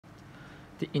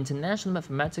The International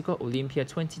Mathematical Olympiad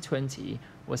 2020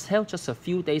 was held just a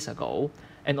few days ago,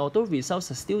 and although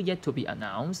results are still yet to be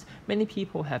announced, many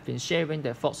people have been sharing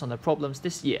their thoughts on the problems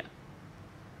this year.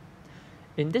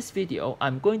 In this video,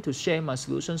 I'm going to share my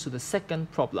solutions to the second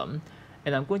problem,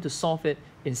 and I'm going to solve it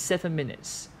in 7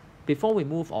 minutes. Before we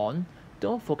move on,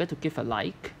 don't forget to give a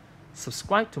like,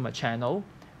 subscribe to my channel,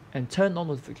 and turn on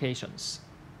notifications.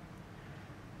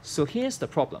 So here's the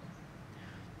problem.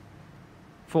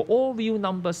 For all real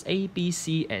numbers a, b,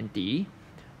 c, and d,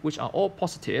 which are all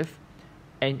positive,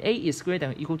 and a is greater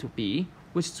than or equal to b,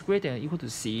 which is greater than or equal to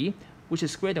c, which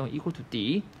is greater than or equal to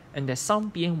d, and their sum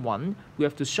being 1, we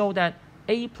have to show that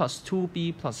a plus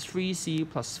 2b plus 3c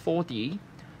plus 4d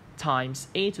times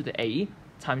a to the a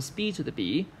times b to the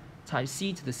b times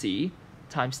c to the c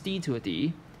times d to the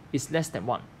d is less than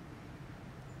 1.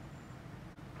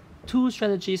 Two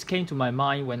strategies came to my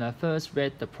mind when I first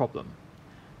read the problem.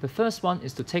 The first one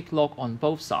is to take log on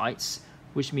both sides,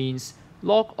 which means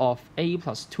log of a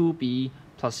plus 2b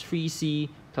plus 3c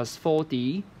plus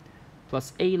 4d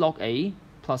plus a log a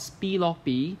plus b log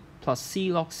b plus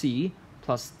c log c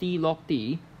plus d log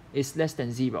d is less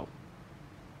than 0.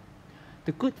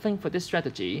 The good thing for this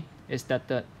strategy is that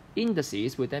the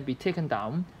indices will then be taken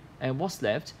down, and what's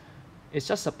left is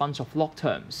just a bunch of log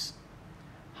terms.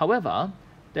 However,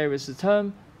 there is a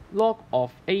term log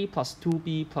of a plus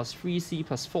 2b plus 3c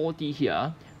plus 4d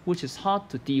here, which is hard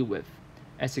to deal with,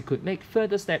 as it could make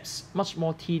further steps much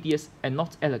more tedious and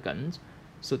not elegant,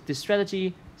 so this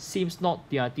strategy seems not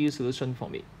the ideal solution for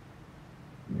me.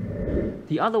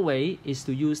 The other way is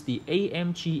to use the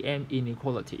AMGM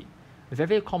inequality, a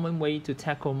very common way to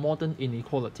tackle modern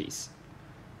inequalities.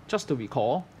 Just to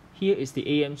recall, here is the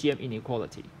AMGM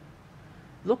inequality.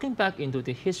 Looking back into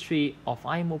the history of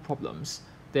IMO problems,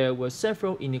 there were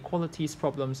several inequalities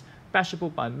problems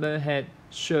bashable by Merhead,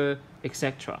 Scher,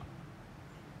 etc.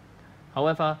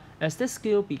 However, as this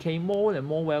skill became more and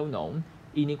more well known,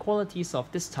 inequalities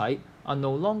of this type are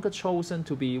no longer chosen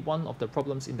to be one of the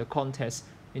problems in the contest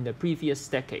in the previous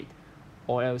decade,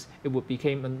 or else it would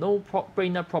become a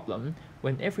no-brainer problem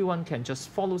when everyone can just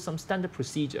follow some standard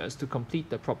procedures to complete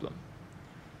the problem.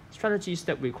 Strategies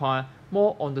that require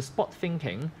more on-the-spot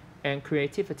thinking and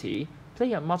creativity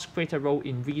play a much greater role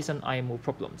in recent IMO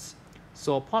problems.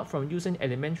 So apart from using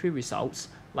elementary results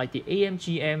like the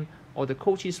AMGM or the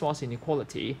Cauchy-Schwarz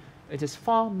inequality, it is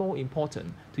far more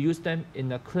important to use them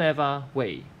in a clever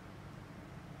way.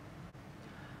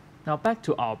 Now back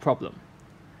to our problem.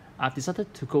 I've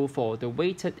decided to go for the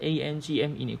weighted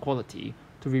AMGM inequality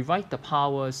to rewrite the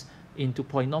powers into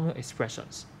polynomial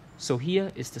expressions. So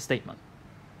here is the statement.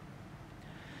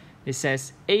 It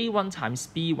says a1 times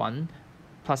b1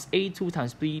 plus a2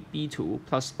 times b2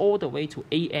 plus all the way to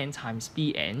an times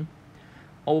bn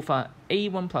over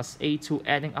a1 plus a2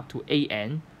 adding up to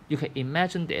an. You can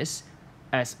imagine this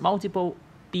as multiple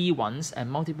b1s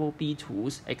and multiple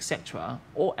b2s, etc.,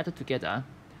 all added together.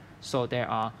 So there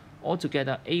are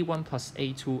altogether a1 plus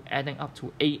a2 adding up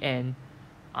to an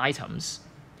items.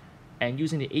 And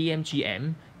using the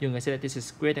AMGM, you can say that this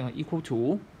is greater than or equal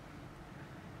to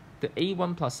the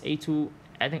a1 plus a2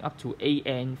 adding up to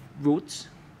an roots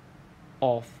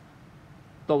of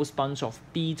those bunch of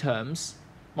b terms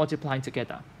multiplying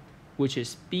together, which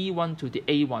is b1 to the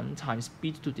a1 times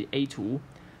b2 to the a2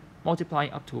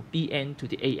 multiplying up to bn to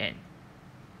the an.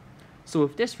 So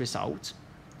with this result,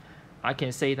 I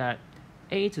can say that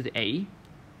a to the a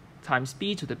times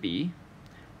b to the b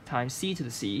times c to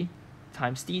the c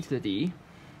times d to the d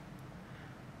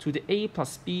to the a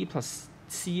plus b plus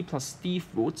c plus d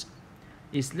root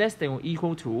is less than or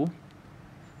equal to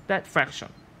that fraction.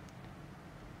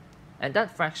 And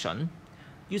that fraction,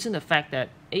 using the fact that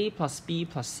a plus b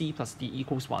plus c plus d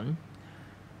equals 1,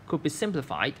 could be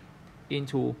simplified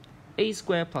into a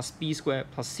squared plus b squared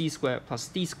plus c squared plus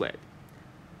d squared.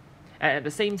 And at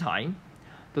the same time,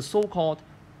 the so-called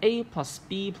a plus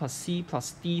b plus c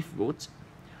plus d root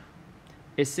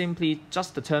is simply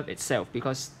just the term itself,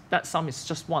 because that sum is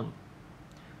just 1.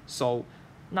 So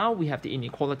now we have the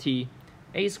inequality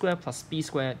a squared plus b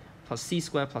squared plus c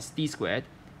squared plus d squared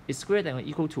is greater than or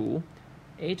equal to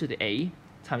a to the a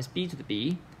times b to the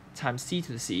b times c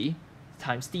to the c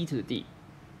times d to the d.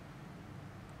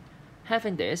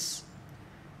 Having this,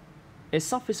 it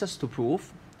suffices to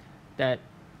prove that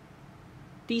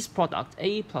this product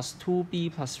a plus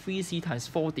 2b plus 3c times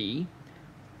 4d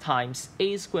times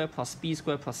a squared plus b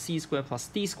squared plus c squared plus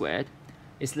d squared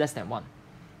is less than 1.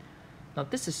 Now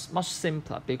this is much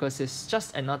simpler because it's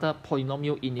just another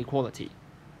polynomial inequality.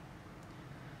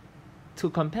 To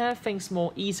compare things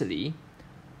more easily,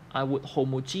 I would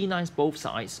homogenize both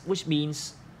sides, which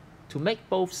means to make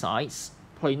both sides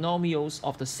polynomials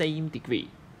of the same degree.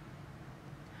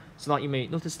 So now you may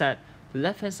notice that the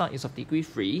left-hand side is of degree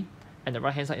 3 and the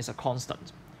right-hand side is a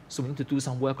constant. So we need to do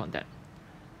some work on that.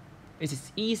 It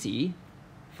is easy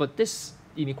for this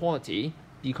inequality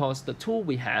because the tool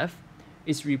we have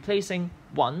is replacing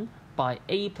 1 by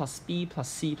a plus b plus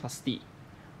c plus d,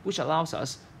 which allows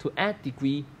us to add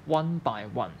degree 1 by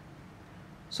 1.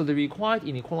 So the required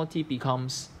inequality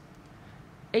becomes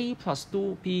a plus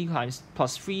 2b times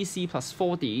plus 3c plus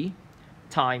 4d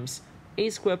times a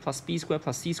squared plus b squared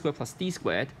plus c squared plus d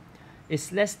squared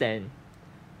is less than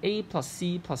a plus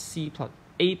c plus c plus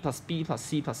a plus b plus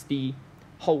c plus d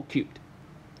whole cubed.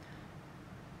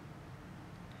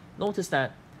 Notice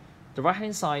that the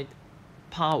right-hand side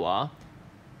power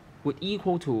would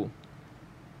equal to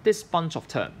this bunch of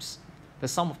terms, the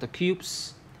sum of the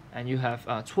cubes, and you have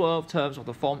 12 terms of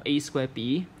the form a squared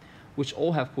b, which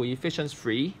all have coefficients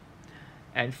 3,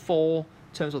 and 4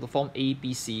 terms of the form a,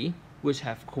 b, c, which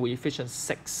have coefficients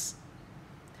 6.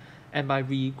 And by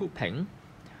regrouping,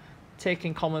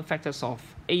 taking common factors of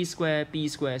a squared, b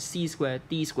squared, c squared,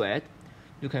 d squared,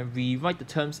 you can rewrite the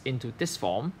terms into this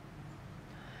form.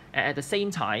 And at the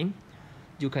same time,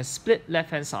 you can split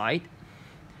left-hand side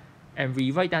and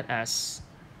rewrite that as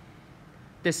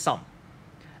this sum.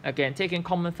 Again, taking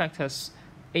common factors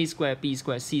a squared, b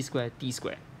squared, c squared, d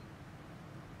squared.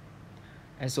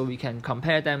 And so we can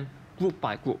compare them group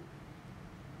by group.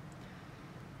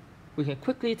 We can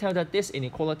quickly tell that this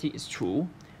inequality is true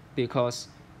because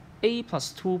a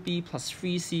plus 2b plus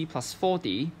 3c plus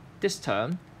 4d, this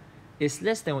term, is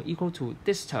less than or equal to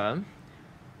this term,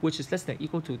 which is less than or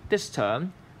equal to this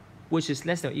term, which is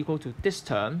less than or equal to this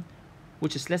term,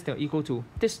 which is less than or equal to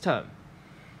this term.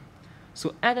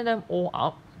 So adding them all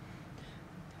up,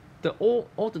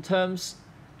 all the terms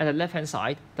at the left-hand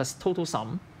side, that's total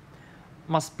sum,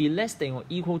 must be less than or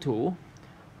equal to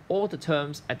all the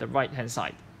terms at the right-hand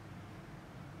side.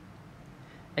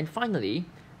 And finally,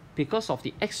 because of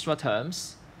the extra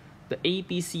terms, the a,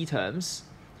 b, c terms,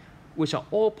 which are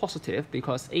all positive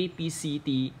because a, b, c,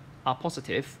 d are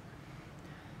positive,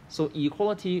 so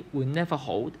equality will never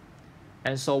hold,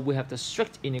 and so we have the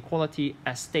strict inequality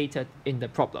as stated in the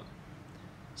problem.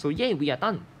 So yay, we are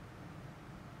done.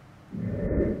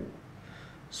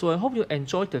 So I hope you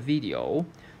enjoyed the video.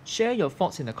 Share your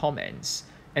thoughts in the comments,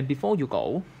 and before you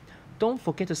go, don't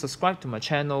forget to subscribe to my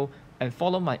channel and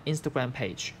follow my Instagram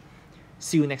page.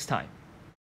 See you next time.